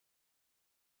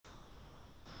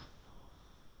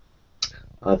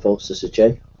Hi folks, this is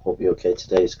Jay. Hope you're okay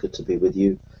today. It's good to be with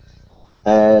you.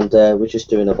 And we're just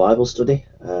doing a Bible study,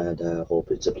 and hope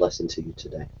it's a blessing to you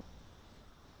today.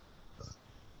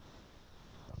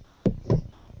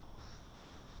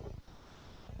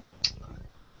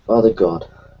 Father God,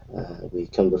 we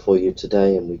come before you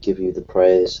today and we give you the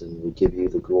praise and we give you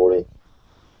the glory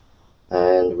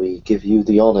and we give you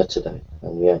the honor today.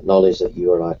 And we acknowledge that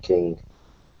you are our King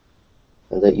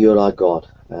and that you are our God.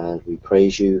 And we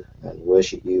praise you and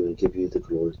worship you and give you the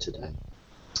glory today.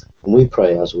 And we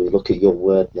pray as we look at your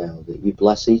word now that you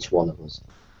bless each one of us,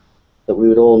 that we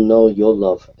would all know your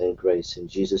love and grace in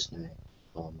Jesus' name.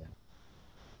 Amen.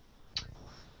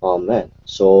 Amen.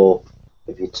 So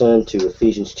if you turn to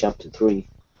Ephesians chapter 3.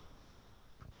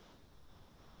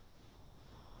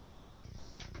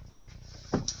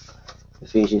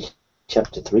 Ephesians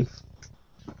chapter 3.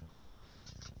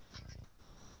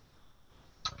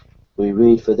 We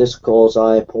read, "For this cause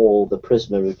I, Paul, the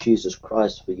prisoner of Jesus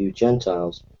Christ for you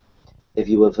Gentiles, if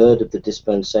you have heard of the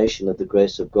dispensation of the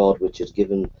grace of God which is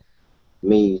given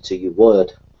me to you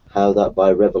word, how that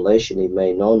by revelation he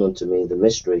made known unto me the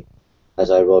mystery,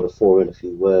 as I wrote afore in a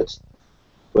few words,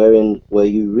 wherein where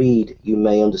you read you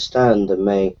may understand and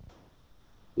may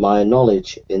my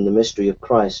knowledge in the mystery of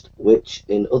Christ, which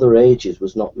in other ages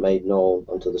was not made known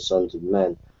unto the sons of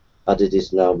men, as it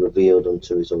is now revealed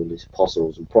unto his holy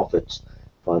apostles and prophets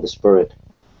by the Spirit,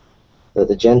 that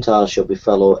the Gentiles shall be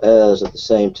fellow heirs of the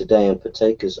same today, and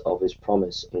partakers of his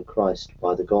promise in Christ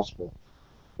by the gospel,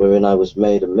 wherein I was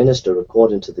made a minister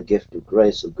according to the gift of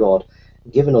grace of God,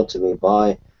 given unto me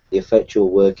by the effectual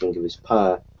working of his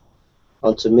power.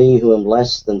 Unto me, who am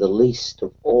less than the least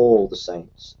of all the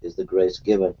saints, is the grace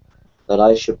given, that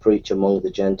I should preach among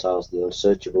the Gentiles the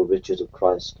unsearchable riches of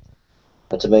Christ,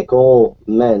 and to make all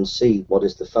men see what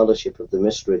is the fellowship of the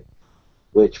mystery,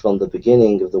 which from the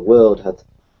beginning of the world hath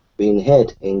been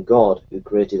hid in God, who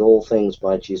created all things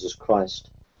by Jesus Christ,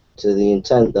 to the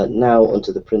intent that now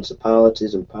unto the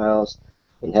principalities and powers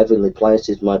in heavenly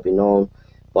places might be known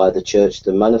by the church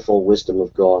the manifold wisdom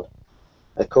of God,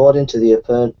 according to the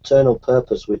eternal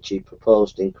purpose which he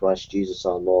proposed in Christ Jesus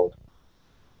our Lord,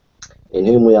 in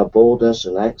whom we have boldness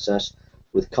and access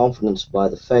with confidence by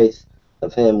the faith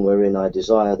of him, wherein I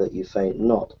desire that you faint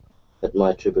not at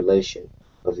my tribulation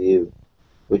of you,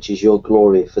 which is your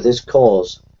glory. For this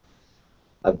cause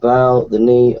I bow the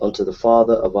knee unto the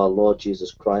Father of our Lord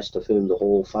Jesus Christ, of whom the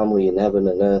whole family in heaven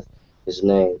and earth is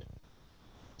named,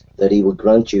 that he would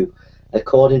grant you,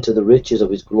 according to the riches of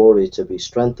his glory, to be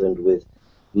strengthened with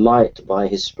might by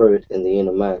his Spirit in the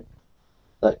inner man,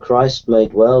 that Christ may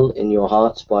dwell in your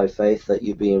hearts by faith, that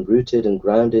you, being rooted and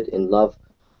grounded in love,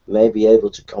 may be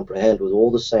able to comprehend with all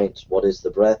the saints what is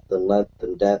the breadth and length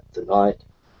and depth and height,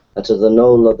 and to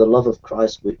know the love of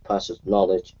Christ which passeth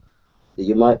knowledge, that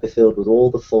you might be filled with all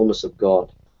the fullness of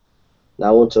God.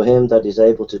 Now unto him that is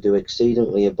able to do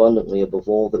exceedingly abundantly above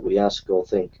all that we ask or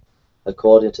think,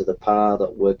 according to the power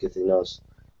that worketh in us,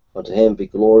 unto him be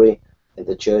glory in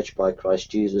the church by Christ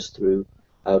Jesus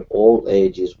throughout all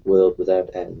ages, world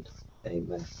without end.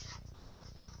 Amen.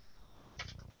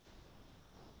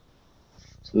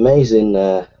 It's an amazing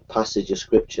passage of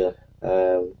scripture.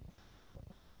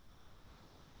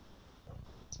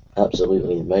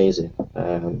 Absolutely amazing.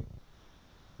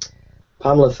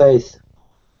 Pamela Faith,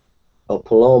 or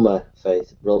Paloma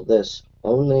Faith, wrote this: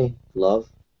 only love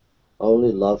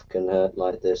can hurt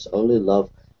like this. Only love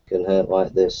can hurt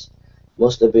like this.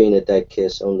 Must have been a dead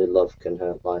kiss. Only love can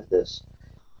hurt like this.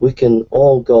 We can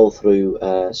all go through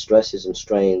stresses and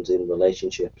strains in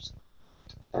relationships,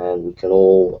 and we can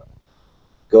all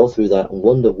go through that and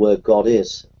wonder where God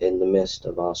is in the midst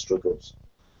of our struggles.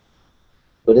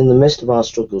 But in the midst of our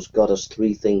struggles, God has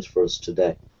three things for us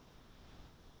today.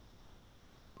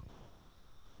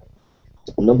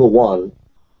 Number one,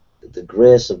 the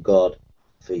grace of God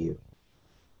for you.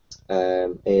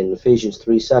 In Ephesians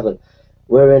 3:7,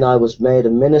 wherein I was made a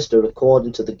minister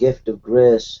according to the gift of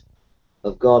grace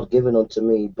of God given unto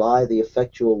me by the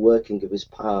effectual working of his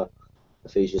power.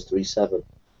 Ephesians 3:7.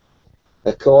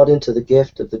 According to the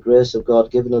gift of the grace of God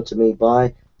given unto me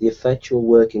by the effectual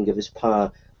working of his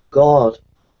power. God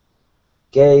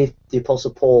gave the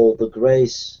Apostle Paul the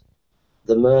grace,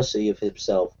 the mercy of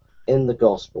himself in the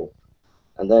gospel,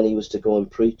 and then he was to go and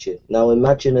preach it. Now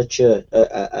imagine a church,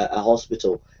 a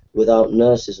hospital without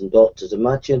nurses and doctors.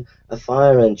 Imagine a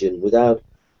fire engine without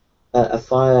a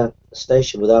fire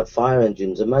station without fire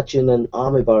engines. Imagine an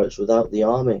army barracks without the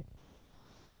army.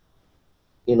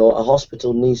 You know, a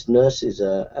hospital needs nurses.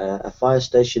 A fire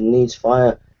station needs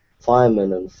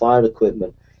firemen and fire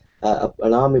equipment.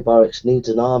 An army barracks needs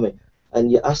an army.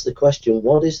 And you ask the question,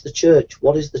 what is the church?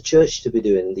 What is the church to be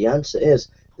doing? And the answer is,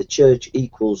 the church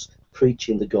equals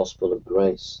preaching the gospel of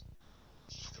grace.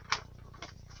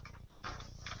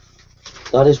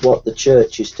 That is what the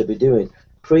church is to be doing,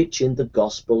 preaching the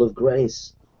gospel of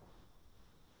grace.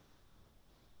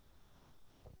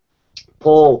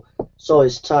 Paul saw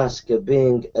his task of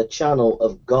being a channel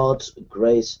of God's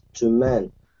grace to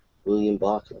men. William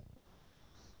Barclay.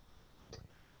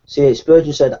 C.H.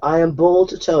 Spurgeon said, I am bold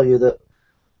to tell you that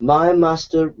my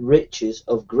master riches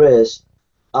of grace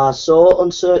are so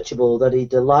unsearchable that he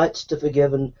delights to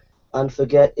forgive and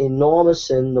forget enormous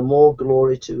sin, the more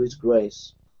glory to his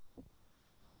grace.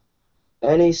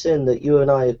 Any sin that you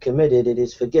and I have committed, it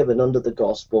is forgiven under the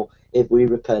gospel if we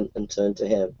repent and turn to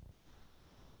him.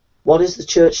 What is the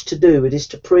church to do? It is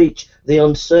to preach the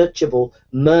unsearchable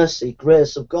mercy,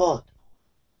 grace of God.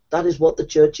 That is what the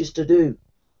church is to do.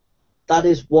 That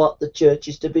is what the church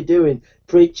is to be doing,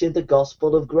 preaching the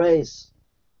gospel of grace.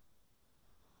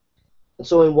 And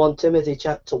so in 1 Timothy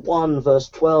chapter 1, verse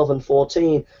 12 and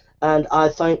 14, and I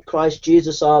thank Christ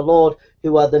Jesus our Lord,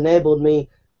 who hath enabled me,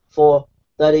 for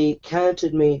that he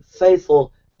counted me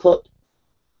faithful,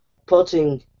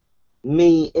 putting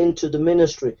me into the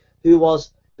ministry, who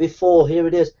was before, here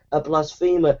it is, a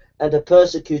blasphemer and a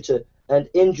persecutor and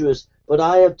injurious, but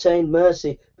I obtained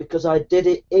mercy because I did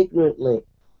it ignorantly,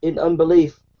 in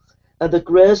unbelief. And the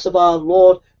grace of our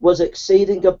Lord was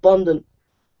exceeding abundant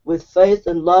with faith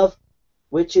and love,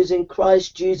 which is in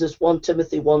Christ Jesus. 1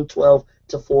 Timothy 1:12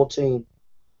 to 14.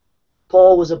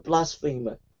 Paul was a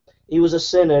blasphemer. He was a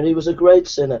sinner. He was a great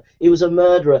sinner. He was a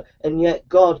murderer. And yet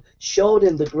God showed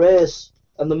him the grace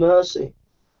and the mercy.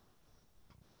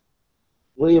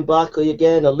 William Barclay,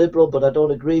 again, a liberal, but I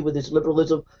don't agree with his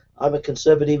liberalism. I'm a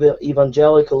conservative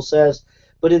evangelical, says,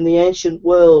 but in the ancient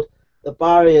world, the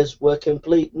barriers were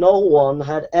complete. No one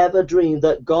had ever dreamed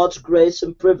that God's grace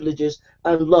and privileges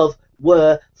and love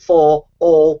were for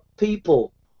all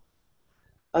people.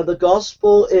 And the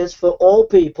gospel is for all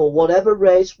people, whatever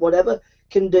race, whatever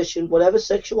condition, whatever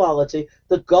sexuality.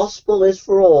 The gospel is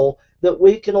for all, that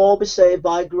we can all be saved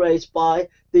by grace, by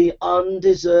the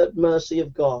undeserved mercy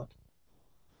of God.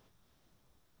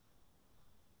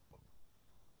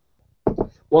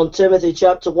 1 Timothy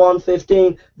chapter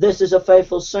 1:15, this is a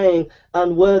faithful saying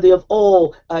and worthy of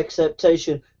all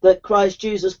acceptation, that Christ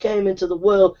Jesus came into the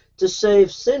world to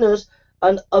save sinners,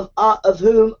 and of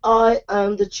whom I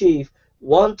am the chief.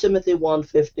 1 Timothy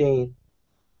 1:15.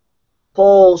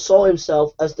 Paul saw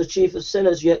himself as the chief of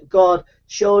sinners, yet God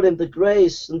showed him the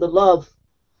grace and the love.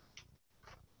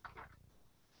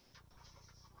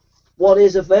 What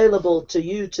is available to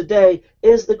you today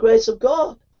is the grace of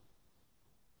God.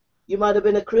 You might have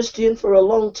been a Christian for a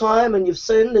long time and you've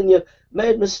sinned and you've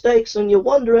made mistakes and you're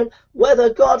wondering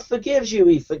whether God forgives you.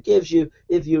 He forgives you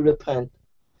if you repent.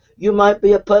 You might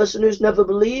be a person who's never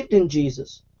believed in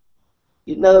Jesus.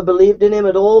 You've never believed in him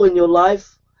at all in your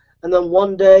life, and then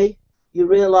one day you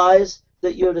realize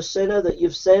that you're a sinner, that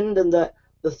you've sinned, and that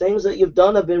the things that you've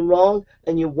done have been wrong,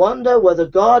 and you wonder whether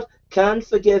God can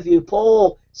forgive you.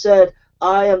 Paul said,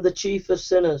 I am the chief of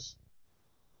sinners.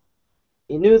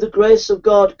 He knew the grace of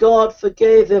God. God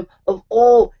forgave him of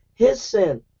all his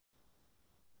sin.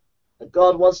 And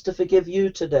God wants to forgive you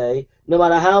today, no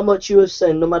matter how much you have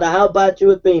sinned, no matter how bad you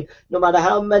have been, no matter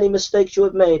how many mistakes you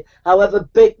have made, however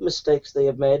big mistakes they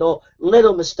have made, or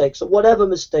little mistakes, or whatever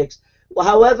mistakes,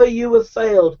 however you have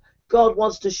failed. God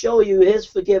wants to show you his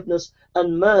forgiveness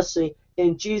and mercy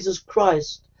in Jesus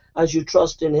Christ as you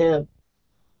trust in him.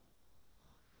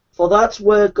 For that's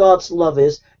where God's love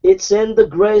is. It's in the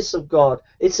grace of God.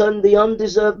 It's in the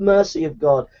undeserved mercy of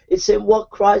God. It's in what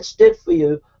Christ did for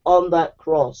you on that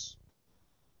cross.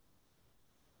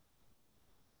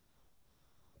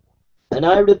 And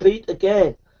I repeat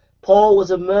again, Paul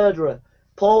was a murderer.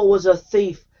 Paul was a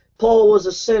thief. Paul was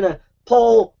a sinner.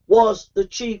 Paul was the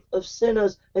chief of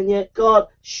sinners. And yet God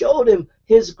showed him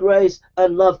his grace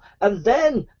and love, and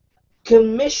then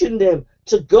commissioned him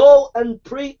to go and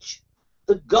preach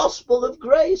the gospel of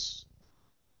grace.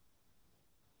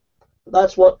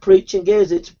 That's what preaching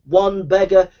is. It's one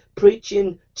beggar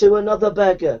preaching to another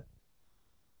beggar.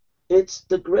 It's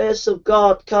the grace of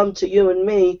God come to you and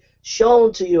me,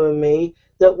 shown to you and me,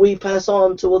 that we pass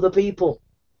on to other people.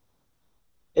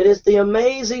 It is the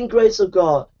amazing grace of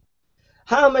God.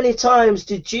 How many times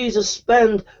did Jesus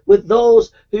spend with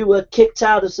those who were kicked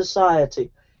out of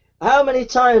society? How many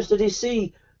times did he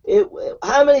see it?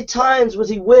 How many times was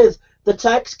he with the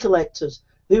tax collectors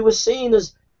who were seen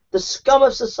as the scum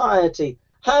of society?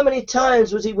 How many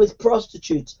times was he with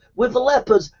prostitutes, with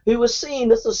lepers who were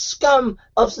seen as the scum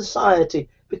of society?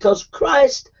 Because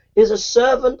Christ is a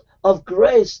servant of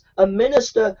grace, a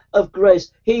minister of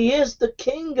grace. He is the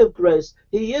King of grace.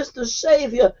 He is the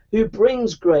Savior who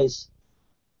brings grace.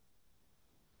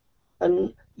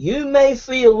 And you may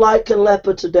feel like a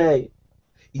leper today.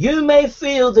 You may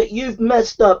feel that you've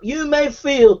messed up. You may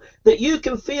feel that you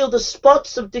can feel the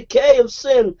spots of decay of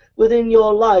sin within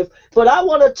your life. But I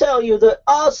want to tell you that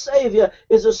our Savior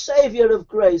is a Savior of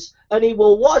grace, and He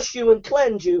will wash you and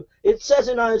cleanse you. It says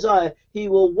in Isaiah, He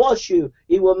will wash you.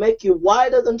 He will make you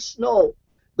whiter than snow.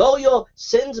 Though your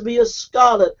sins be as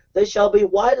scarlet, they shall be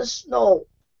white as snow.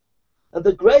 And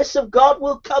the grace of God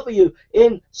will cover you.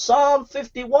 In Psalm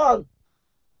 51,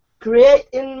 create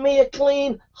in me a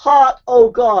clean heart, O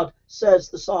God, says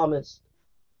the psalmist.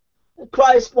 And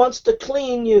Christ wants to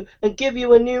clean you and give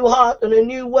you a new heart and a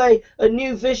new way, a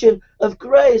new vision of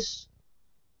grace.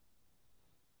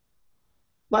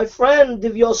 My friend,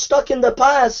 if you're stuck in the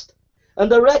past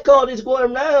and the record is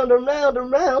going round and round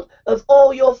and round of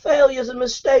all your failures and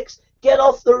mistakes, get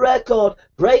off the record,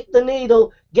 break the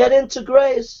needle, get into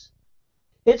grace.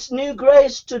 It's new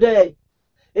grace today.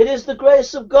 It is the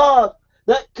grace of God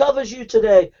that covers you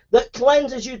today, that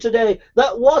cleanses you today,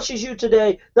 that washes you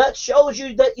today, that shows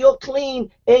you that you're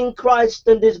clean in Christ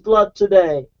and His blood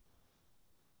today.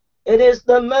 It is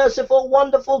the merciful,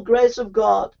 wonderful grace of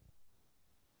God.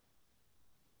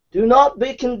 Do not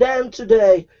be condemned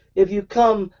today if you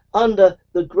come under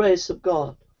the grace of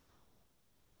God.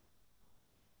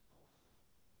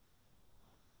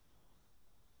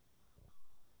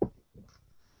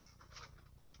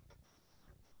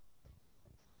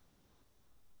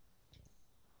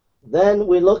 Then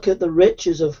we look at the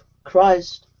riches of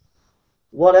Christ.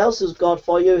 What else has God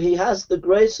for you? He has the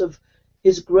grace of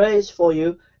His grace for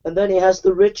you, and then He has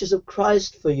the riches of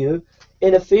Christ for you.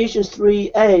 In Ephesians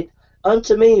 3:8,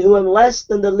 unto me, who am less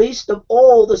than the least of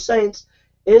all the saints,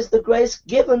 is the grace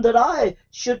given that I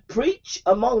should preach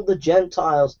among the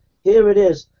Gentiles. Here it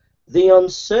is, the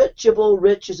unsearchable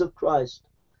riches of Christ.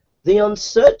 The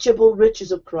unsearchable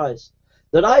riches of Christ.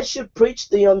 That I should preach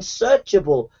the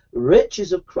unsearchable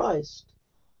riches of Christ.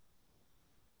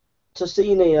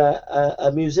 Tassini,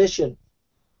 a musician,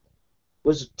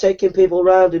 was taking people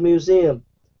around a museum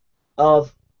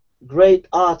of great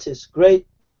artists, great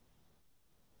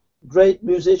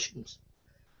musicians.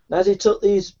 And as he took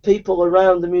these people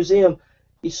around the museum,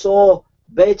 he saw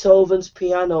Beethoven's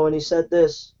piano, and he said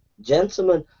this,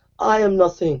 gentlemen, I am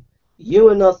nothing, you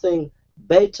are nothing,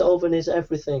 Beethoven is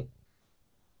everything.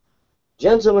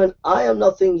 Gentlemen, I am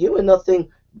nothing, you are nothing,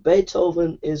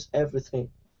 Beethoven is everything.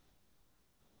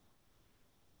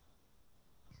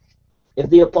 If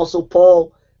the Apostle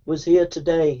Paul was here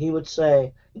today, he would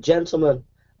say, gentlemen,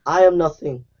 I am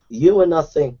nothing, you are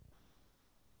nothing,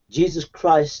 Jesus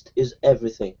Christ is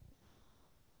everything.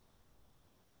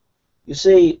 You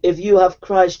see, if you have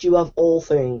Christ, you have all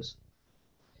things.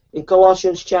 In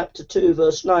Colossians chapter 2,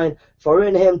 verse 9, for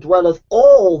in Him dwelleth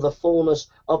all the fullness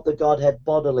of the Godhead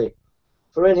bodily.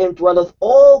 For in Him dwelleth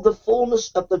all the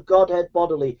fullness of the Godhead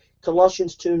bodily.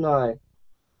 Colossians 2:9.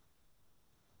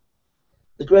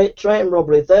 The great train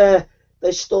robbery there,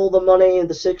 they stole the money in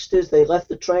the 60s. They left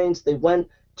the trains. They went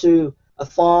to a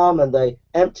farm and they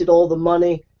emptied all the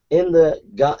money in the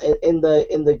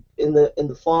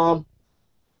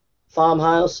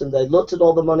farmhouse, and they looked at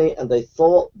all the money and they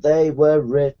thought they were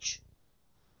rich.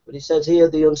 But he says here,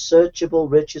 the unsearchable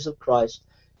riches of Christ.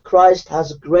 Christ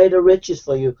has greater riches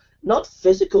for you. Not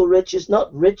physical riches,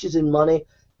 not riches in money,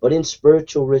 but in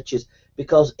spiritual riches.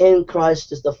 Because in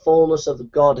Christ is the fullness of the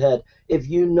Godhead. If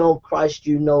you know Christ,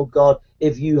 you know God.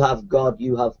 If you have God,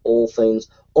 you have all things.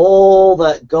 All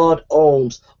that God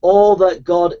owns, all that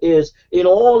God is, in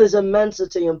all His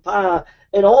immensity and power,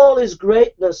 in all His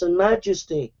greatness and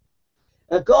majesty.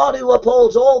 A God who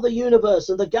upholds all the universe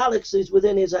and the galaxies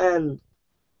within His hand.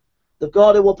 The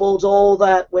God who upholds all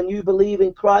that. When you believe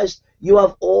in Christ, you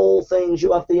have all things.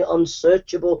 You have the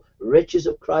unsearchable riches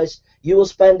of Christ. You will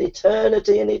spend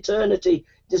eternity and eternity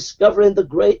discovering the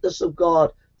greatness of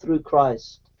God through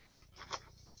Christ.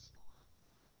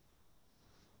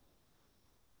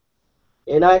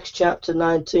 In Acts chapter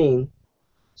 19,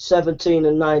 17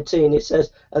 and 19, it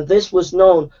says, and this was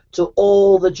known to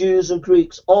all the Jews and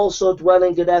Greeks also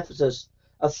dwelling at Ephesus.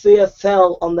 A fear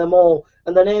fell on them all,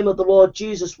 and the name of the Lord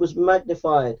Jesus was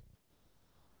magnified.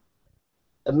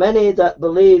 And many that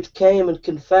believed came and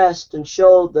confessed and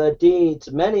showed their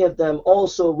deeds. Many of them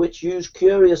also which used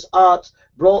curious arts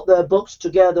brought their books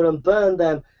together and burned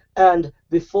them, and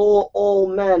before all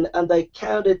men, and they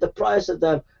counted the price of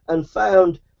them, and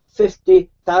found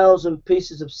 50,000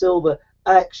 pieces of silver.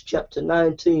 Acts chapter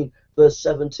 19, verse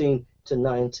 17 to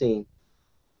 19.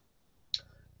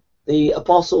 The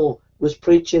apostle was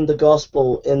preaching the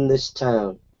gospel in this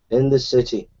town, in this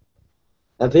city.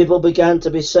 And people began to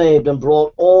be saved and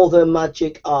brought all their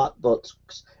magic art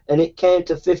books. And it came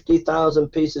to 50,000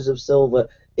 pieces of silver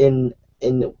in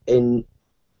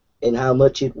how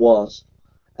much it was.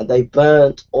 And they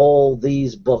burnt all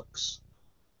these books.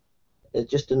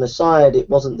 Just an aside, it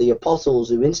wasn't the apostles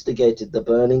who instigated the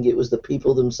burning, it was the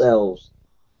people themselves.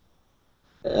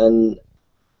 And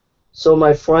so,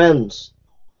 my friends,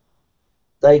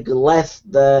 they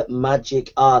left their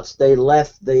magic arts, they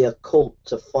left the occult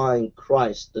to find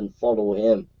Christ and follow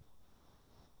him.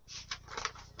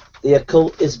 The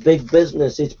occult is big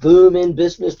business, it's booming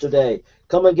business today.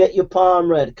 Come and get your palm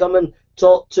read, come and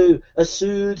talk to a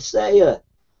soothsayer.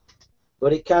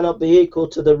 But it cannot be equal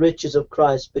to the riches of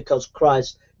Christ, because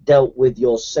Christ dealt with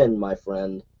your sin, my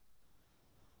friend.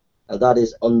 And that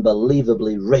is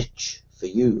unbelievably rich for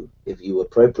you if you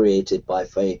appropriate it by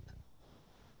faith.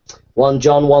 1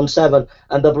 John 1:7,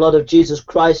 and the blood of Jesus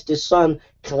Christ, his Son,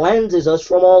 cleanses us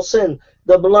from all sin.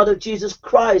 The blood of Jesus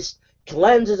Christ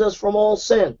cleanses us from all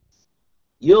sin.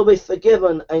 You'll be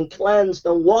forgiven and cleansed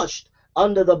and washed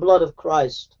under the blood of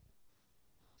Christ.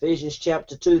 Ephesians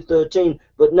chapter 2:13,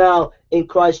 but now in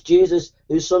Christ Jesus,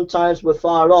 who sometimes were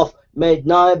far off, made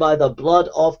nigh by the blood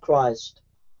of Christ.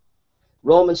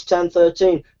 Romans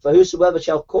 10:13, for whosoever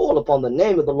shall call upon the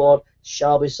name of the Lord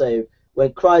shall be saved.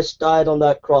 When Christ died on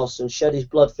that cross and shed his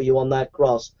blood for you on that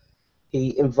cross,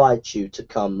 he invites you to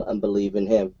come and believe in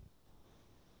him.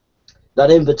 That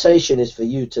invitation is for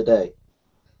you today.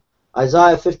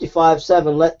 Isaiah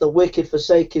 55:7, let the wicked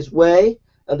forsake his way,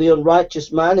 and the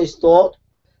unrighteous man his thought.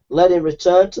 Let him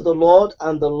return to the Lord,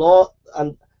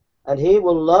 and he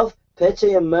will love,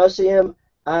 pity, and mercy him,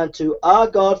 and to our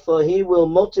God, for he will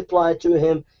multiply to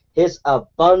him his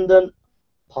abundant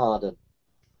pardon.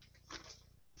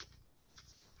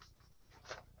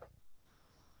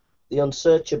 The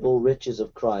unsearchable riches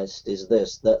of Christ is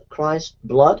this, that Christ's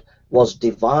blood was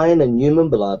divine and human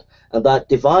blood, and that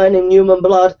divine and human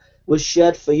blood was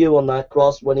shed for you on that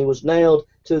cross when he was nailed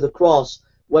to the cross,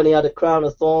 when he had a crown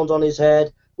of thorns on his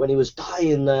head, when he was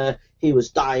dying there, he was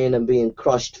dying and being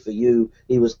crushed for you.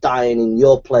 He was dying in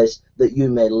your place that you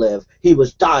may live. He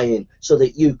was dying so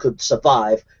that you could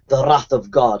survive the wrath of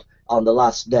God on the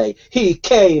last day. He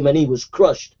came and he was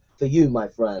crushed for you, my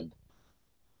friend.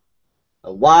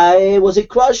 And why was he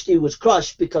crushed? He was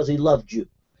crushed because he loved you.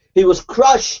 He was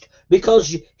crushed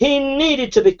because he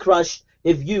needed to be crushed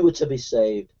if you were to be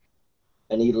saved.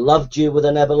 And he loved you with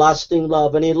an everlasting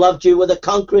love, and he loved you with a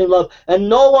conquering love, and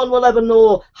no one will ever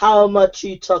know how much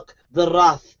he took the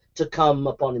wrath to come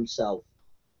upon himself.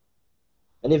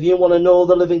 And if you want to know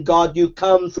the living God, you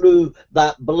come through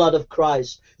that blood of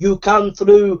Christ. You come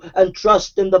through and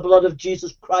trust in the blood of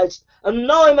Jesus Christ and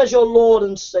know him as your Lord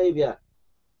and Savior.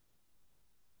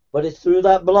 But it's through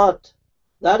that blood.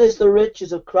 That is the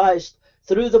riches of Christ.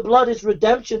 Through the blood is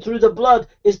redemption. Through the blood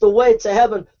is the way to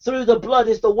heaven. Through the blood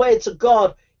is the way to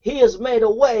God. He has made a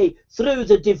way through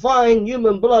the divine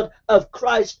human blood of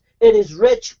Christ. It is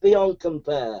rich beyond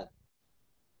compare.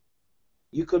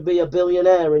 You could be a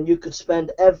billionaire and you could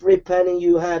spend every penny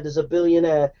you had as a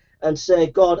billionaire and say,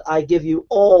 God, I give you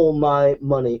all my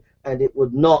money, and it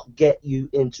would not get you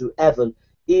into heaven,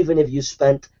 even if you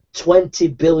spent 20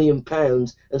 billion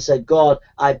pounds and said, God,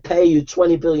 I pay you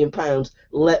 20 billion pounds,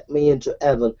 let me into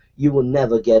heaven. You will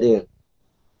never get in.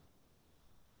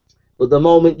 But the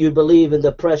moment you believe in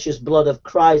the precious blood of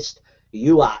Christ,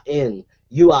 you are in.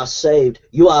 You are saved.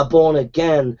 You are born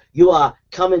again. You are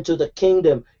coming to the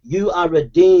kingdom. You are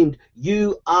redeemed.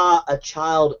 You are a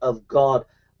child of God.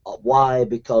 Why?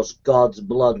 Because God's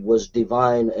blood was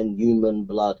divine and human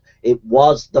blood. It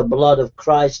was the blood of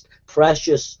Christ,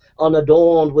 precious,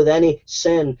 unadorned with any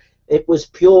sin. It was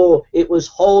pure. It was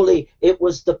holy. It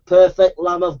was the perfect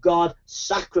Lamb of God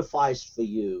sacrificed for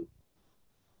you.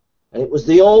 And it was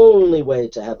the only way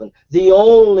to heaven, the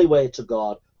only way to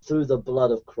God, through the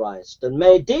blood of Christ. And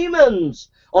may demons,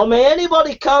 or may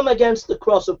anybody come against the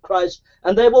cross of Christ,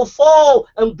 and they will fall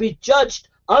and be judged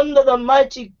under the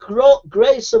mighty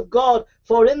grace of God,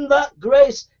 for in that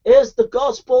grace is the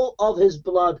gospel of his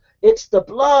blood. It's the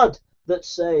blood that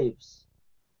saves.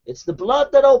 It's the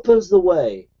blood that opens the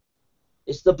way.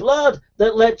 It's the blood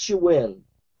that lets you win.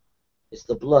 It's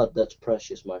the blood that's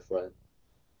precious, my friend,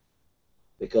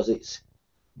 because it's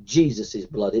Jesus'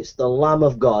 blood. It's the Lamb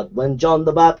of God. When John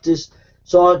the Baptist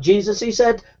saw Jesus, he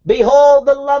said, behold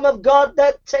the Lamb of God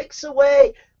that takes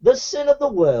away the sin of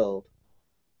the world.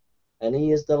 And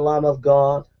he is the Lamb of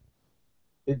God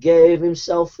who gave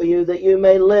himself for you that you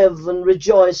may live and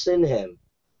rejoice in him.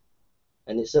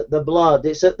 And it's at the blood,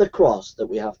 it's at the cross that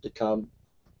we have to come.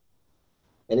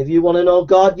 And if you want to know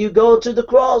God, you go to the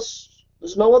cross.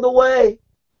 There's no other way.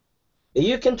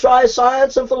 You can try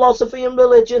science and philosophy and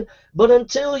religion, but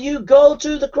until you go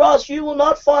to the cross, you will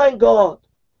not find God.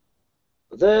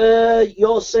 There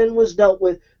your sin was dealt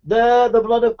with. There the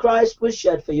blood of Christ was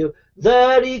shed for you.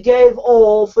 There he gave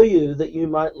all for you that you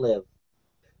might live.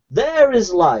 There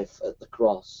is life at the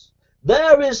cross.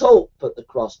 There is hope at the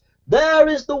cross. There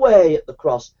is the way at the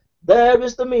cross. There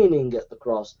is the meaning at the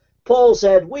cross. Paul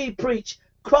said, we preach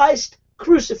Christ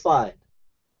crucified.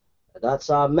 And that's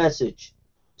our message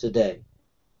today.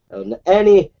 In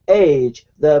any age,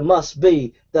 there must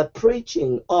be the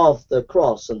preaching of the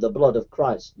cross and the blood of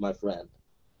Christ, my friend.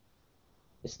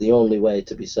 It's the only way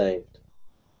to be saved.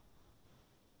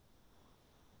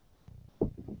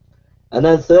 And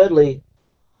then thirdly,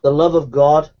 the love of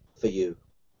God for you.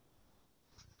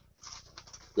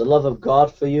 The love of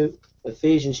God for you.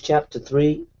 Ephesians chapter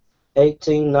 3,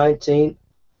 18, 19.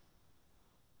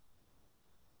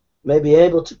 May be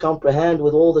able to comprehend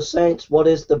with all the saints what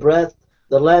is the breadth,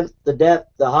 the length, the depth,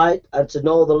 the height, and to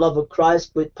know the love of Christ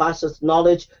which passeth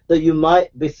knowledge, that you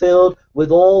might be filled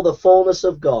with all the fullness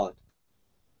of God.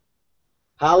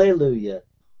 Hallelujah.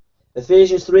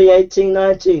 Ephesians 3, 18,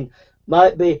 19.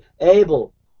 Might be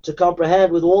able to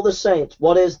comprehend with all the saints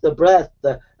what is the breadth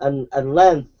and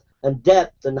length and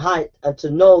depth and height, and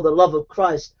to know the love of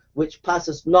Christ which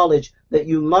passeth knowledge, that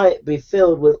you might be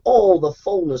filled with all the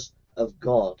fullness of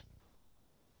God.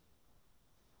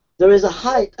 There is a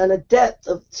height and a depth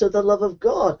to the love of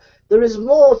God. There is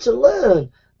more to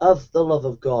learn of the love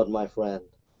of God, my friend.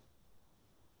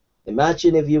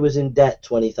 Imagine if you was in debt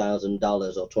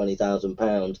 $20,000 or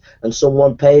 £20,000 and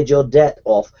someone paid your debt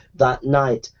off that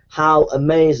night. How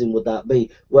amazing would that be?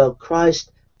 Well,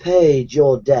 Christ paid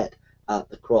your debt at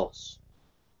the cross.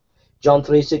 John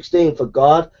 3:16, for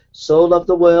God so loved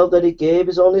the world that he gave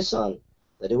his only Son,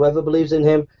 that whoever believes in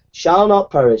him shall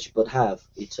not perish but have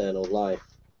eternal life.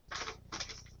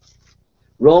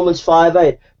 Romans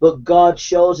 5:8, but God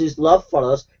shows his love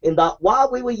for us in that while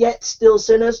we were yet still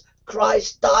sinners,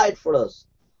 Christ died for us.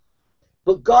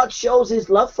 But God shows his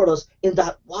love for us in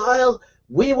that while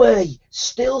we were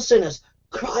still sinners,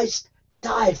 Christ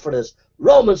died for us.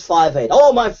 Romans 5:8.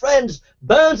 Oh, my friends,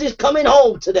 Burns is coming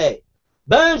home today.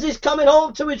 Burns is coming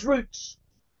home to his roots.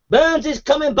 Burns is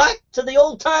coming back to the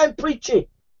old-time preaching.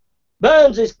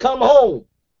 Burns has come home.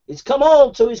 He's come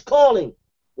home to his calling.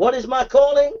 What is my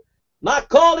calling? My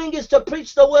calling is to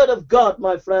preach the word of God,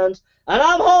 my friends. And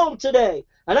I'm home today.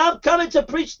 And I'm coming to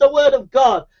preach the word of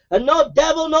God. And no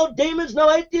devil, no demons,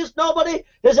 no atheist, nobody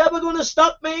is ever going to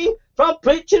stop me from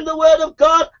preaching the word of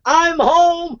God. I'm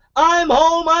home. I'm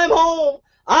home. I'm home.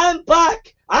 I'm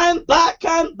back. I'm back.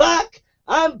 I'm back.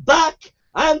 I'm back.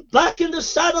 I'm back in the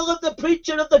saddle of the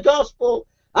preacher of the gospel.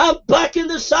 I'm back in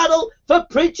the saddle for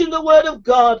preaching the word of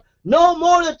God. No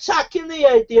more attacking the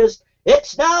atheist.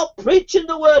 It's now preaching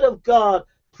the word of God,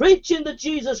 preaching the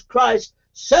Jesus Christ,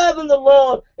 serving the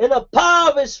Lord in the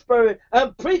power of his Spirit,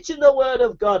 and preaching the word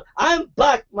of God. I'm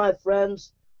back, my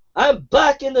friends. I'm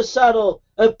back in the saddle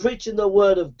of preaching the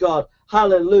word of God.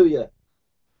 Hallelujah.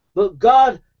 But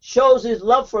God shows his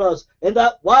love for us in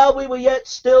that while we were yet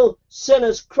still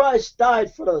sinners, Christ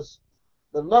died for us.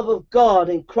 The love of God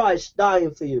in Christ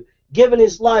dying for you, giving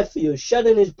his life for you,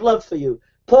 shedding his blood for you,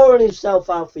 pouring himself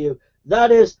out for you.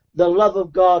 That is the love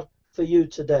of God for you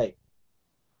today.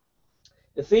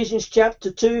 Ephesians chapter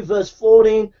 2 verse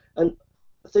 14 and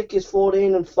I think it's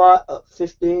 14 and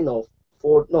 15 or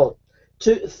 4, no,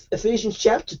 Ephesians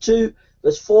chapter 2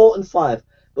 verse 4 and 5.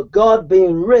 But God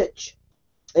being rich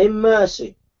in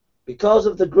mercy, because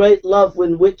of the great love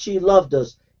with which he loved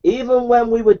us, even when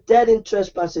we were dead in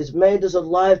trespasses, made us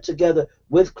alive together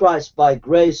with Christ. By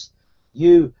grace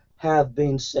you have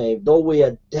been saved. Though we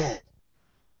are dead,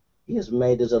 he has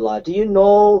made us alive. Do you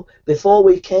know, before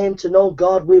we came to know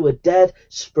God, we were dead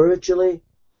spiritually?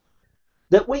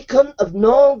 That we couldn't have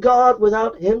known God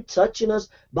without him touching us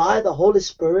by the Holy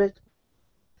Spirit.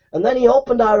 And then he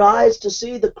opened our eyes to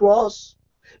see the cross.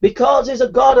 Because he's a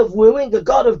God of wooing, a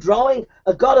God of drawing,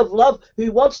 a God of love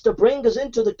who wants to bring us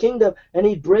into the kingdom. And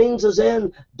he brings us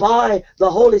in by the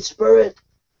Holy Spirit.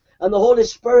 And the Holy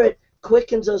Spirit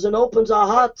quickens us and opens our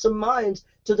hearts and minds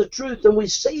to the truth. And we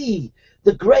see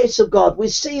the grace of God. We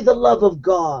see the love of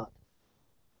God.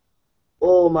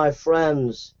 Oh, my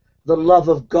friends, the love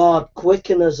of God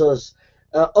quickens us,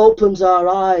 opens our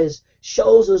eyes,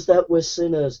 shows us that we're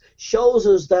sinners, shows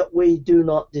us that we do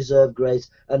not deserve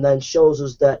grace, and then shows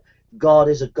us that God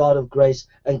is a God of grace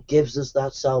and gives us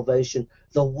that salvation.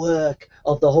 The work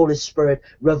of the Holy Spirit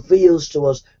reveals to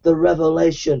us the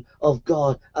revelation of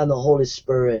God and the Holy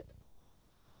Spirit.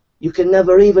 You can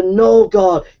never even know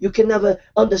God. You can never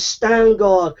understand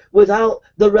God without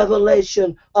the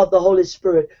revelation of the Holy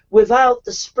Spirit. Without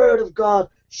the Spirit of God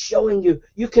showing you,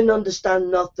 you can understand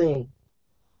nothing.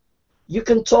 You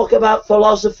can talk about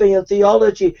philosophy and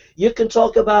theology. You can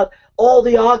talk about all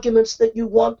the arguments that you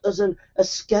want as a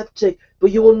skeptic,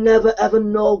 but you will never ever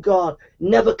know God,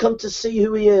 never come to see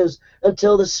who He is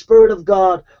until the Spirit of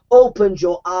God opens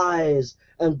your eyes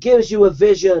and gives you a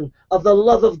vision of the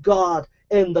love of God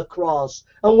in the cross.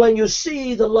 And when you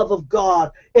see the love of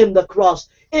God in the cross,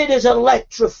 it is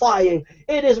electrifying,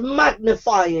 it is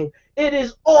magnifying, it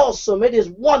is awesome, it is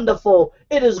wonderful,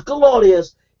 it is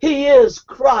glorious. He is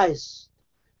Christ,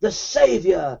 the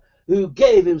Savior who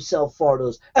gave Himself for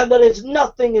us. And there is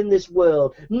nothing in this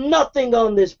world, nothing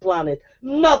on this planet,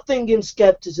 nothing in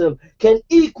skepticism can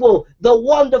equal the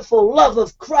wonderful love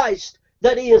of Christ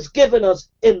that He has given us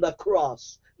in the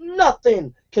cross.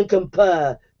 Nothing can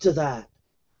compare to that.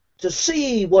 To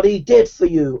see what He did for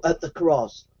you at the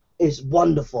cross is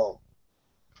wonderful.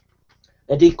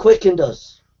 And He quickened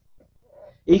us.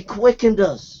 He quickened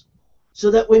us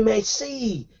so that we may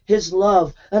see His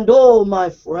love. And oh, my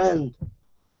friend,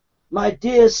 my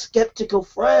dear skeptical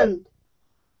friend,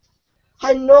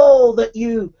 I know that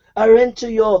you are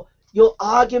into your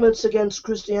arguments against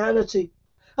Christianity.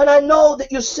 And I know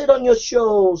that you sit on your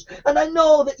shows. And I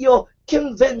know that you're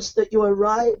convinced that you are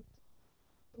right.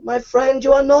 My friend,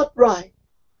 you are not right.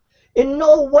 In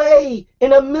no way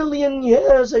in a million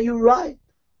years are you right.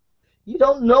 You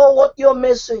don't know what you're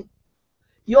missing.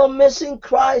 You're missing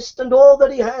Christ and all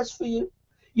that He has for you.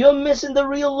 You're missing the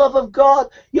real love of God.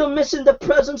 You're missing the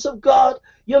presence of God.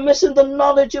 You're missing the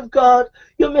knowledge of God.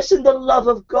 You're missing the love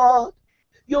of God.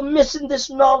 You're missing this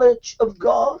knowledge of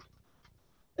God.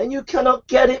 And you cannot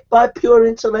get it by pure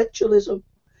intellectualism.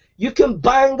 You can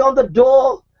bang on the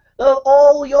door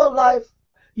all your life.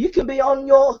 You can be on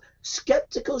your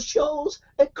skeptical shows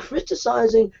and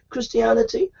criticizing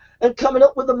Christianity and coming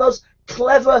up with the most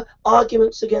clever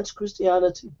arguments against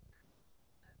Christianity.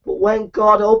 But when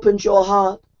God opens your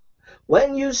heart,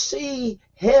 when you see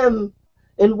Him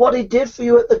in what He did for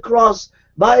you at the cross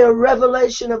by a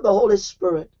revelation of the Holy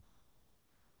Spirit,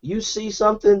 you see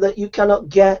something that you cannot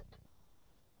get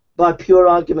by pure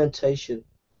argumentation.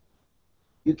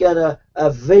 You get a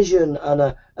vision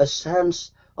and a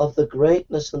sense of the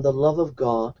greatness and the love of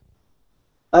God,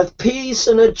 of peace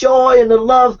and a joy and a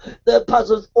love that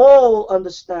passes all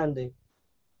understanding.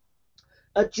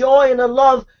 A joy and a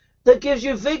love that gives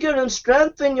you vigor and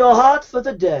strength in your heart for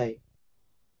the day.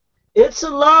 It's a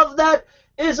love that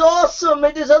is awesome.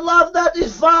 It is a love that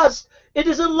is vast. It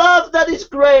is a love that is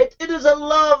great. It is a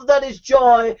love that is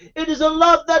joy. It is a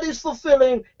love that is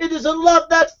fulfilling. It is a love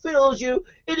that fills you.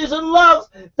 It is a love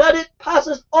that it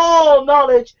passes all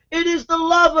knowledge. It is the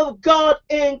love of God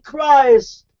in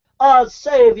Christ, our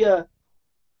Savior.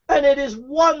 And it is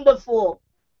wonderful.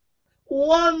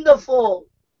 Wonderful.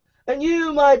 And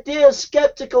you, my dear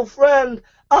skeptical friend,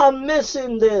 are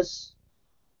missing this.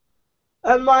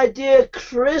 And my dear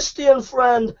Christian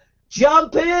friend,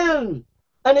 jump in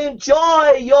and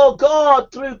enjoy your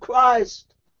God through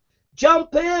Christ.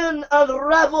 Jump in and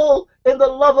revel in the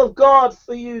love of God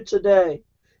for you today.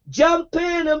 Jump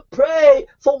in and pray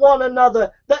for one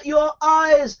another, that your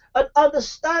eyes and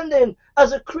understanding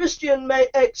as a Christian may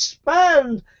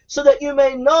expand, so that you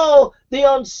may know the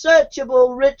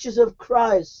unsearchable riches of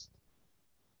Christ.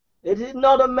 It is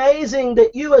not amazing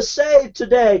that you are saved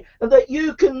today and that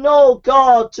you can know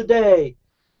God today.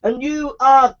 And you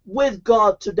are with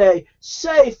God today,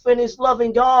 safe in His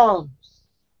loving arms.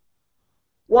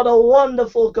 What a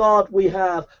wonderful God we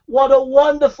have. What a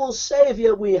wonderful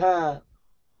Savior we have.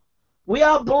 We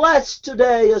are blessed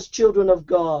today as children of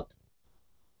God.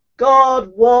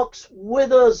 God walks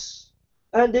with us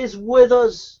and is with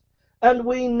us. And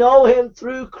we know Him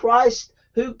through Christ,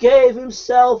 who gave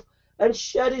Himself and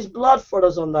shed His blood for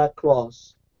us on that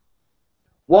cross.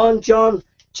 1 John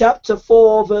chapter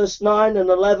 4, verse 9 and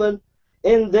 11.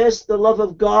 In this the love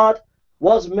of God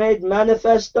was made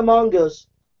manifest among us,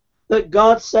 that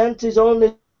God sent His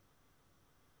only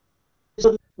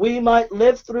Son, we might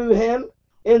live through Him.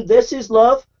 In this is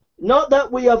love, not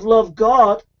that we have loved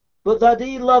God, but that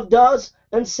He loved us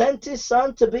and sent His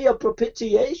Son to be a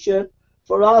propitiation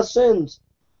for our sins.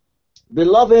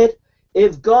 Beloved,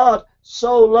 if God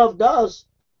so loved us,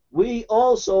 we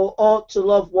also ought to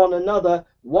love one another.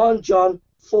 1 John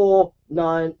 4,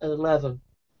 9 and 11.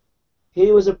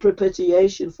 He was a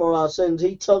propitiation for our sins.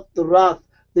 He took the wrath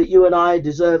that you and I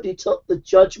deserved. He took the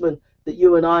judgment that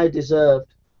you and I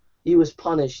deserved. He was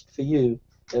punished for you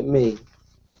and me.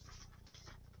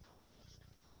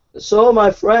 So,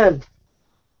 my friend,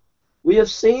 We have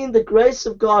seen the grace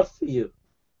of God for you.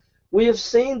 We have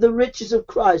seen the riches of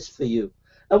Christ for you.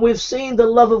 And we've seen the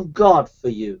love of God for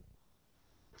you.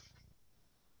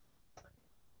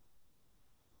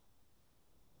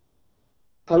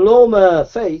 Paloma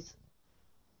Faith,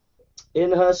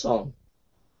 in her song,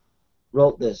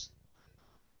 wrote this.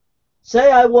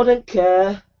 Say I wouldn't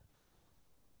care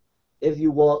if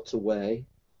you walked away,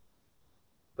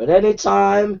 but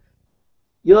anytime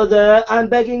you're there, I'm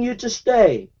begging you to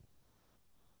stay.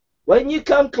 When you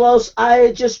come close,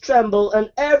 I just tremble,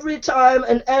 and every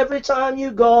time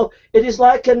you go, it is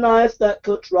like a knife that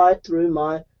cuts right through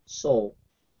my soul.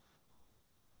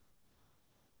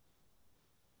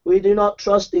 We do not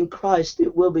trust in Christ,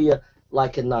 it will be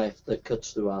like a knife that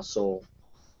cuts through our soul.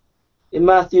 In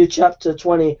Matthew chapter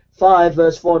 25,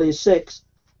 verse 46,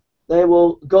 they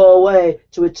will go away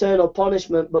to eternal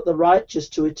punishment, but the righteous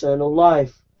to eternal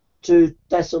life. To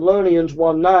Thessalonians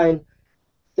 1:9,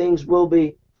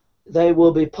 they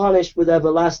will be punished with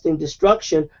everlasting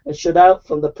destruction and shut out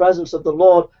from the presence of the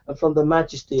Lord and from the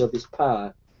majesty of his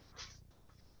power.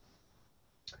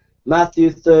 Matthew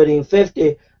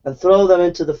 13:50, and throw them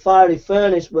into the fiery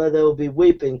furnace where there will be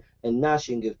weeping and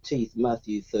gnashing of teeth.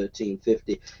 Matthew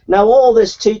 13:50. Now all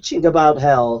this teaching about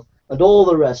hell and all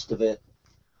the rest of it,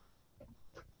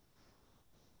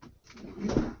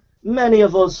 many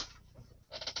of us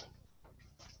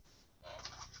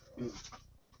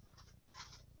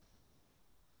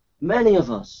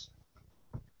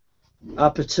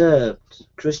are perturbed,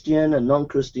 Christian and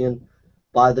non-Christian,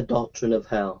 by the doctrine of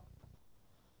hell.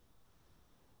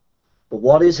 But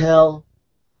what is hell?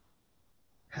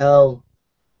 Hell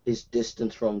is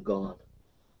distance from God.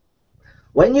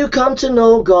 When you come to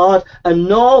know God and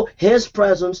know his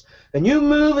presence, and you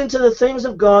move into the things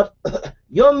of God,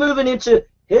 you're moving into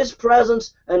his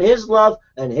presence and his love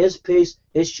and his peace,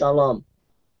 his shalom.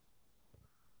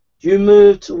 You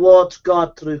move towards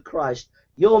God through Christ.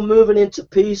 You're moving into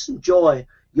peace and joy.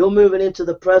 You're moving into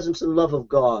the presence and love of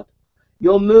God.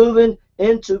 You're moving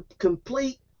into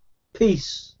complete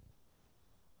peace.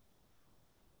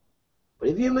 But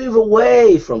if you move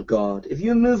away from God, if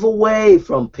you move away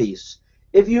from peace,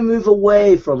 if you move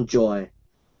away from joy,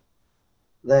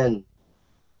 then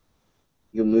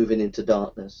you're moving into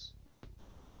darkness.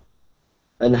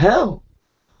 And hell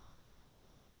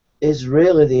is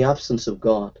really the absence of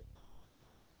God.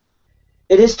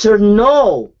 It is to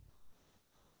know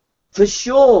for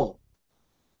sure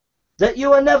that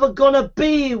you are never going to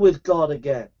be with God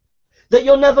again, that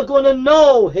you're never going to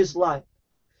know his light.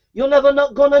 You're never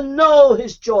not going to know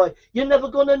his joy. You're never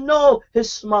going to know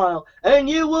his smile. And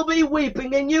you will be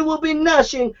weeping and you will be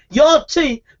gnashing your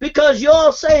teeth because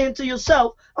you're saying to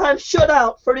yourself, I'm shut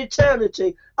out for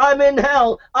eternity. I'm in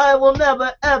hell. I will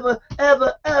never, ever,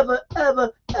 ever, ever,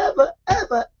 ever, ever,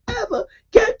 ever, ever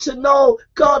get to know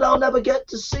God. I'll never get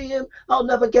to see him. I'll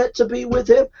never get to be with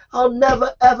him. I'll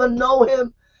never, ever know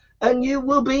him. And you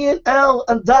will be in hell.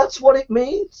 And that's what it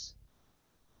means.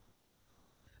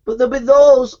 But there'll be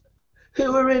those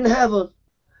who are in heaven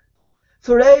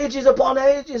for ages upon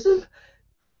ages and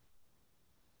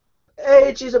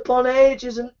ages upon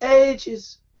ages and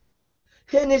ages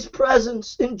in his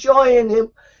presence, enjoying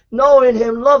him, knowing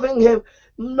him, loving him,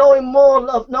 knowing more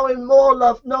love, knowing more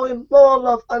love, knowing more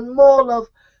love and more love,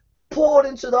 poured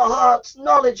into the hearts,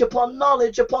 knowledge upon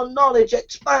knowledge upon knowledge,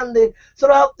 expanding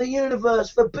throughout the universe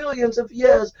for billions of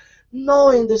years,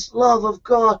 knowing this love of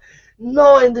God,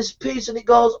 knowing this peace, and it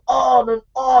goes on,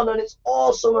 and it's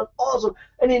awesome,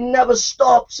 and it never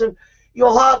stops, and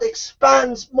your heart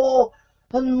expands more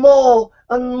and more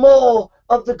and more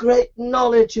of the great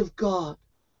knowledge of God.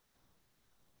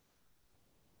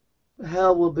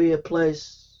 Hell will be a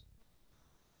place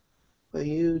where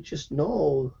you just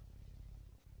know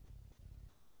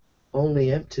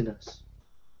only emptiness.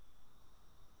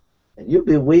 And you'll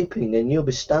be weeping and you'll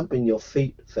be stamping your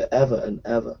feet forever and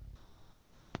ever.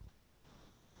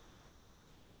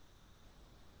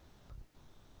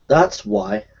 That's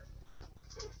why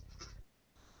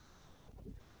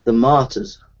the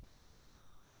martyrs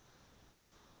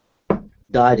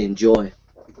died in joy.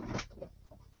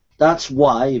 That's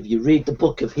why, if you read the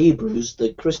book of Hebrews,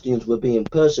 the Christians were being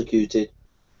persecuted,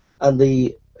 and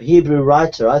the Hebrew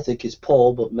writer, I think it's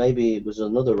Paul, but maybe it was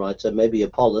another writer, maybe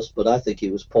Apollos, but I think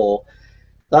it was Paul.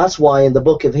 That's why in the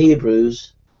book of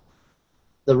Hebrews,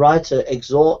 the writer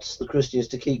exhorts the Christians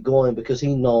to keep going, because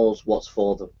he knows what's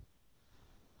for them.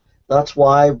 That's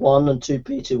why 1 and 2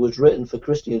 Peter was written for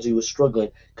Christians who were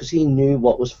struggling, because he knew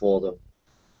what was for them.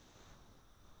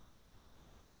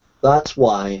 That's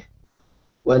why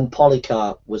when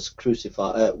Polycarp was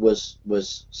crucified,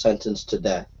 was sentenced to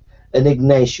death, and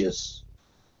Ignatius,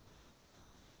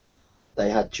 They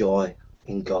had joy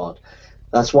in God.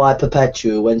 That's why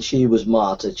Perpetua, when she was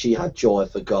martyred, she had joy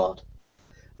for God.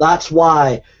 That's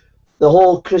why the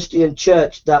whole Christian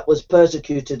church that was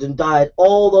persecuted and died,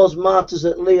 all those martyrs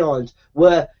at Lyons,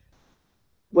 where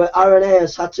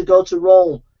Irenaeus had to go to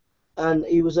Rome, and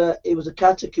he was a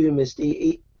catechumist.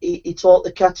 He taught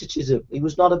the catechism. He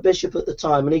was not a bishop at the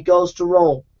time, and he goes to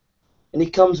Rome, and he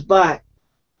comes back,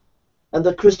 and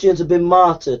the Christians have been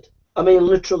martyred. I mean,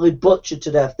 literally butchered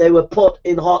to death. They were put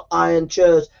in hot iron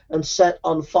chairs and set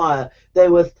on fire. They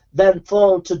were then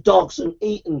thrown to dogs and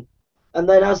eaten. And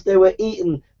then as they were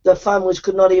eaten, the families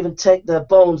could not even take their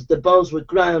bones. The bones were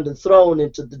ground and thrown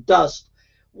into the dust.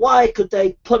 Why could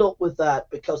they put up with that?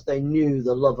 Because they knew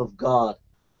the love of God.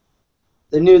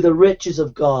 They knew the riches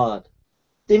of God.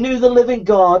 They knew the living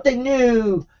God. They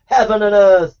knew heaven and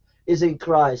earth is in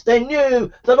Christ. They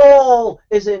knew that all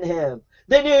is in Him.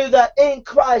 They knew that in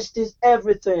Christ is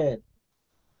everything.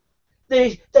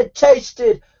 They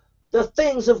tasted the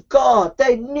things of God.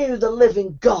 They knew the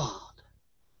living God.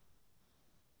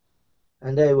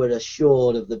 And they were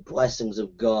assured of the blessings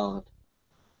of God.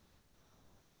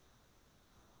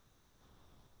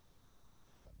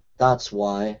 That's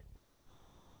why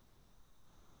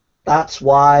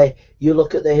you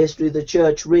look at the history of the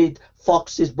church. Read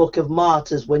Fox's Book of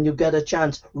Martyrs when you get a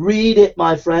chance. Read it,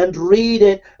 my friend. Read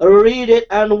it. Read it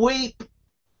and weep.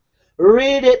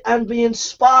 Read it and be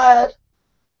inspired.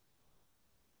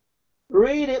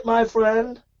 Read it, my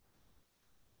friend.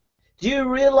 Do you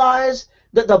realize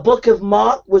that the book of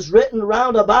Mark was written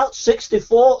around about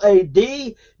 64 AD?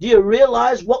 Do you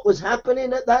realize what was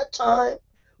happening at that time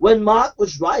when Mark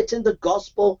was writing the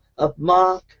Gospel of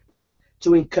Mark?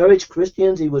 To encourage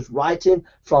Christians, he was writing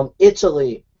from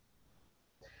Italy.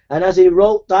 And as he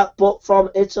wrote that book from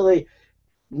Italy,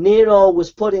 Nero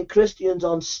was putting Christians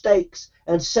on stakes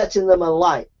and setting them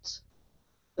alight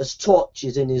as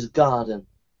torches in his garden.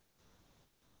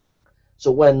 So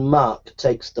when Mark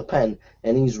takes the pen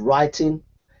and he's writing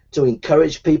to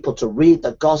encourage people to read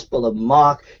the Gospel of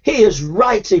Mark, he is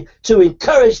writing to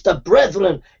encourage the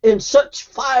brethren in such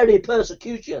fiery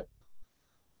persecution.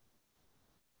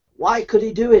 Why could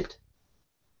he do it?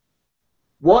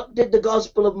 What did the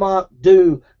Gospel of Mark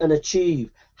do and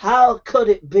achieve? How could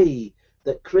it be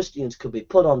that Christians could be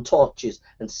put on torches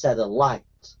and set alight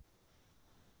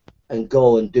and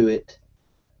go and do it,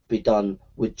 be done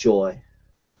with joy?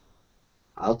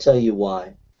 I'll tell you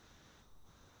why.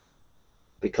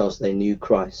 Because they knew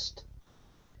Christ.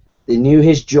 They knew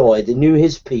His joy. They knew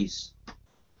His peace.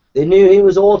 They knew He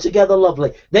was altogether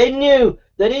lovely. They knew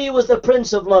that He was the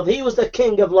Prince of Love. He was the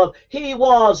King of Love. He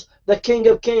was the King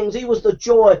of Kings. He was the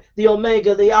joy, the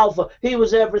Omega, the Alpha. He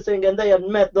was everything, and they had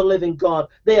met the living God.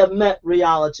 They had met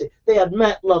reality. They had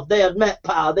met love. They had met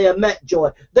power. They had met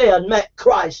joy. They had met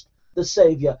Christ, the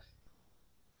Savior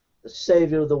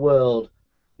of the world,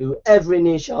 who every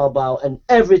knee shall bow and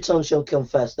every tongue shall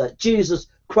confess that Jesus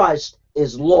Christ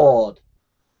is Lord.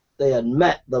 They had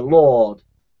met the Lord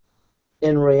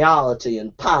in reality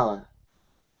and power.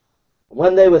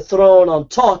 When they were thrown on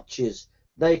torches,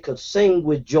 they could sing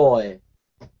with joy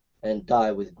and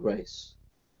die with grace.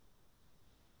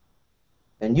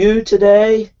 And you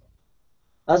today,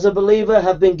 as a believer,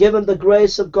 have been given the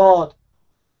grace of God.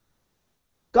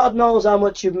 God knows how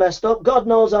much you've messed up. God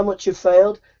knows how much you've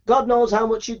failed. God knows how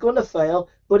much you're going to fail,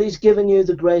 but He's given you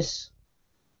the grace.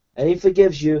 And He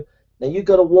forgives you. Now you've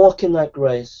got to walk in that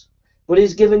grace. But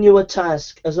He's given you a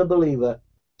task as a believer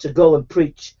to go and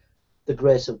preach the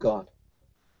grace of God.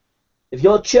 If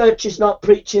your church is not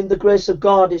preaching the grace of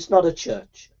God, it's not a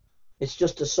church. It's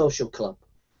just a social club.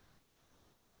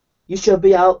 You should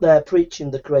be out there preaching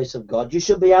the grace of God. You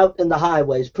should be out in the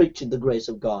highways preaching the grace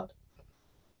of God.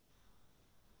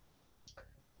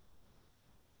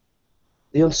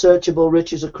 The unsearchable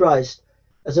riches of Christ.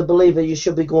 As a believer, you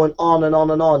should be going on and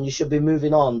on and on. You should be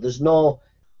moving on. There's no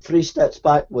 3 steps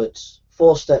backwards,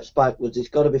 4 steps backwards. It's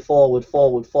got to be forward,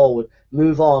 forward, forward.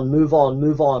 Move on, move on,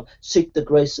 move on. Seek the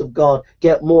grace of God.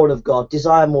 Get more of God.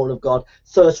 Desire more of God.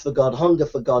 Thirst for God. Hunger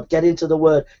for God. Get into the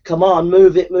Word. Come on,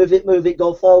 move it, move it, move it.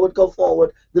 Go forward, go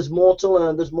forward. There's more to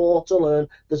learn. There's more to learn.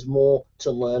 There's more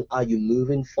to learn. Are you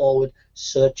moving forward,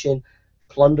 searching,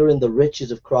 plundering the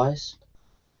riches of Christ?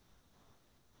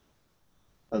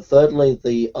 And thirdly,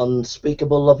 the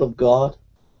unspeakable love of God.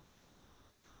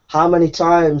 How many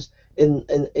times in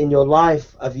your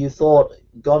life have you thought,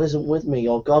 God isn't with me,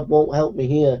 or God won't help me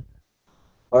here,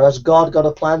 or has God got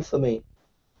a plan for me?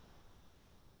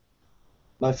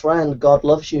 My friend, God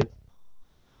loves you.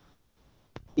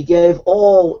 He gave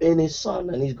all in His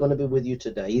Son, and He's going to be with you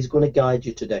today. He's going to guide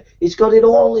you today. He's got it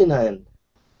all in hand.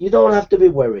 You don't have to be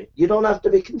worried. You don't have to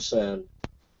be concerned.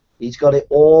 He's got it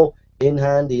all in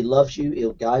hand. He loves you,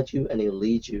 he'll guide you, and he'll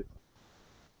lead you.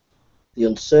 The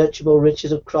unsearchable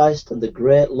riches of Christ and the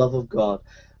great love of God.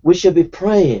 We should be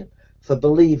praying for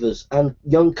believers and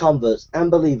young converts and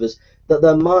believers that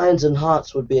their minds and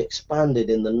hearts would be expanded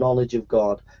in the knowledge of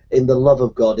God, in the love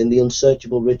of God, in the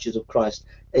unsearchable riches of Christ,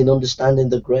 in understanding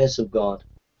the grace of God.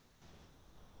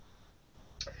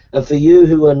 And for you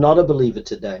who are not a believer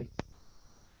today,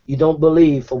 you don't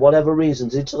believe for whatever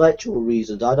reasons, intellectual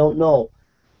reasons, I don't know,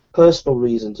 personal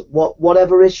reasons,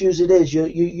 whatever issues it is,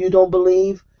 you don't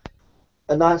believe,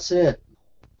 and that's it.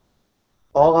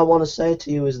 All I want to say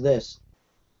to you is this.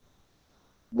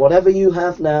 Whatever you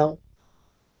have now,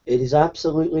 it is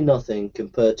absolutely nothing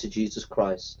compared to Jesus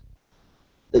Christ.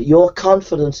 That your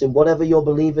confidence in whatever you're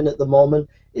believing at the moment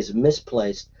is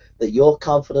misplaced. That your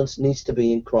confidence needs to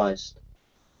be in Christ.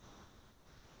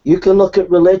 You can look at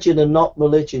religion and not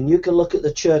religion. You can look at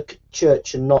the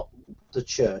church and not the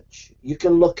church. You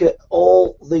can look at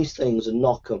all these things and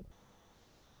knock them.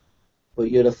 But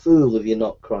you're a fool if you're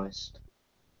not Christ.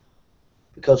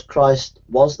 Because Christ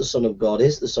was the Son of God,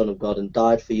 is the Son of God, and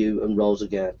died for you and rose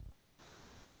again.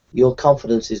 Your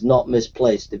confidence is not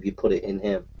misplaced if you put it in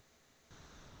Him.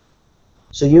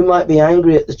 So you might be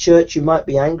angry at the church, you might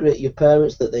be angry at your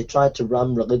parents that they tried to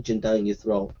ram religion down your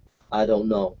throat. I don't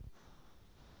know.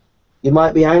 You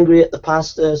might be angry at the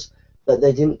pastors that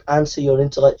they didn't answer your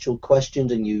intellectual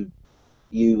questions and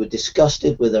you were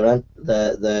disgusted with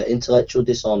their intellectual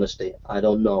dishonesty. I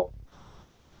don't know.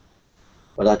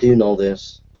 But I do know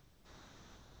this.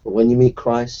 But when you meet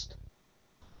Christ,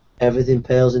 everything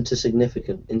pales into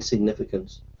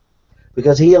insignificance.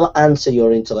 Because He'll answer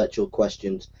your intellectual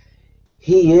questions.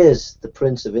 He is the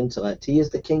Prince of Intellect. He is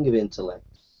the King of Intellect.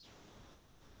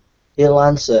 He'll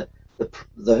answer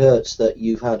the hurts that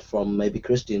you've had from maybe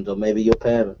Christians or maybe your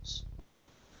parents.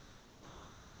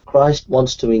 Christ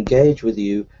wants to engage with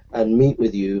you and meet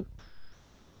with you,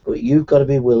 but you've got to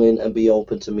be willing and be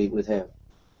open to meet with Him.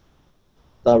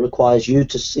 That requires you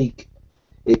to seek.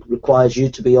 It requires you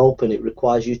to be open. It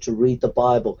requires you to read the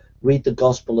Bible, read the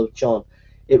Gospel of John.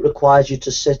 It requires you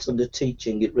to sit under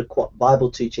teaching,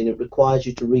 Bible teaching. It requires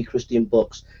you to read Christian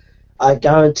books. I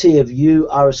guarantee if you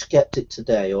are a skeptic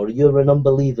today or you're an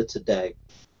unbeliever today,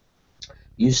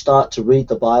 you start to read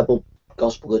the Bible,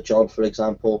 Gospel of John, for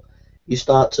example, you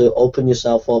start to open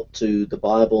yourself up to the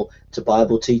Bible, to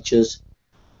Bible teachers,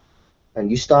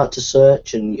 and you start to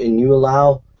search and you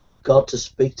allow God to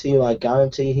speak to you, I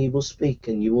guarantee He will speak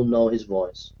and you will know His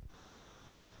voice.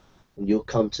 And you'll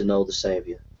come to know the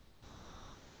Saviour.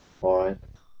 Alright.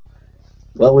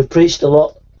 Well, we've preached a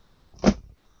lot.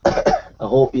 I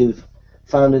hope you've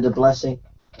found it a blessing.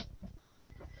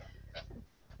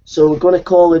 So we're going to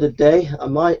call it a day. I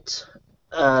might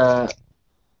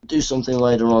do something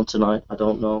later on tonight. I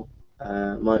don't know.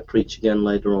 I might preach again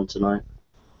later on tonight.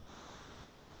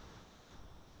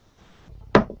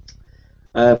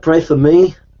 Pray for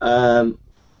me. I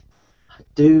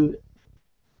do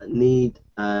need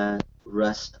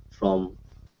rest from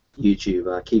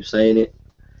YouTube. I keep saying it,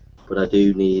 but I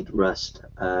do need rest.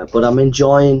 But I'm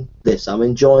enjoying this. I'm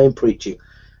enjoying preaching.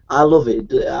 I love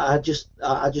it. I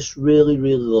just really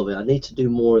love it. I need to do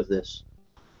more of this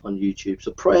on YouTube.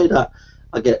 So pray that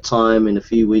I get time in a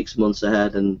few weeks, months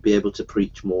ahead, and be able to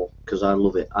preach more, because I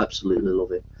love it. Absolutely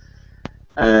love it.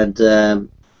 And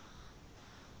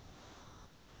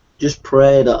just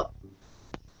pray that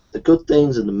the good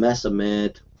things and the mess are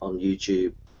made on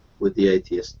YouTube with the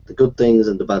atheist, the good things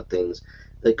and the bad things,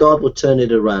 that God would turn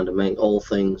it around and make all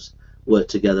things work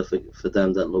together for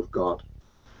them that love God.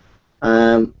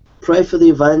 Pray for the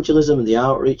evangelism and the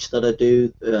outreach that I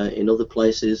do in other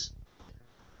places.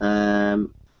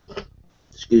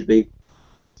 Excuse me.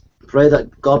 Pray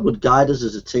that God would guide us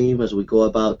as a team as we go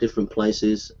about different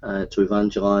places to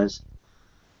evangelize.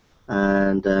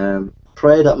 And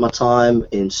pray that my time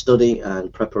in study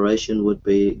and preparation would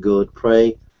be good.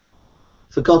 Pray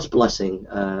for God's blessing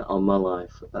on my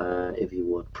life, if you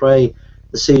would. Pray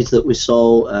the seeds that we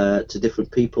sow to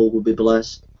different people will be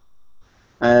blessed.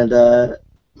 And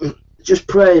just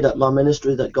pray that my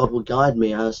ministry, that God will guide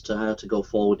me as to how to go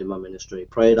forward in my ministry.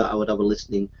 Pray that I would have a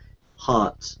listening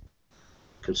heart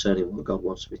concerning what God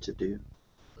wants me to do.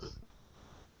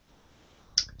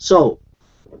 So,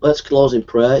 let's close in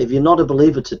prayer. If you're not a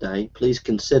believer today, please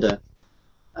consider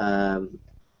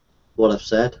what I've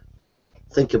said.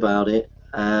 Think about it,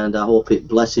 and I hope it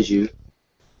blesses you.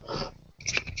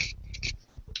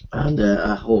 And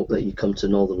I hope that you come to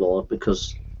know the Lord,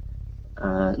 because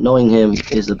knowing Him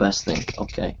is the best thing.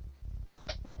 Okay.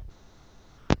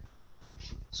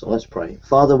 So let's pray.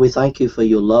 Father, we thank you for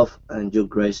your love and your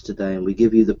grace today, and we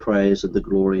give you the praise and the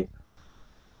glory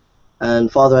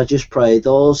And Father, I just pray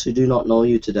those who do not know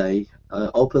you today,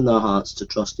 open their hearts to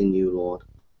trust in you, Lord.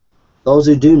 Those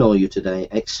who do know you today,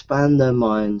 expand their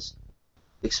minds,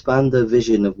 expand their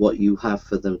vision of what you have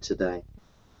for them today.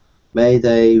 May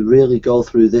they really go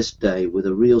through this day with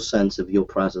a real sense of your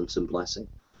presence and blessing.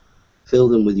 Fill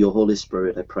them with your Holy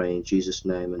Spirit, I pray in Jesus'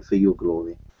 name and for your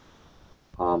glory.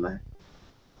 Amen.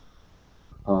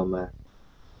 Amen.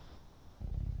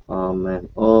 Amen.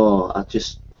 Oh, I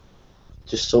just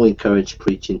so encouraged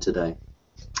preaching today.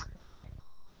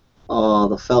 Oh,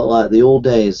 that felt like the old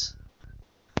days.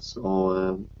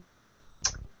 So,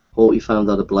 hope you found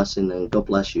that a blessing, and God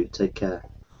bless you. Take care.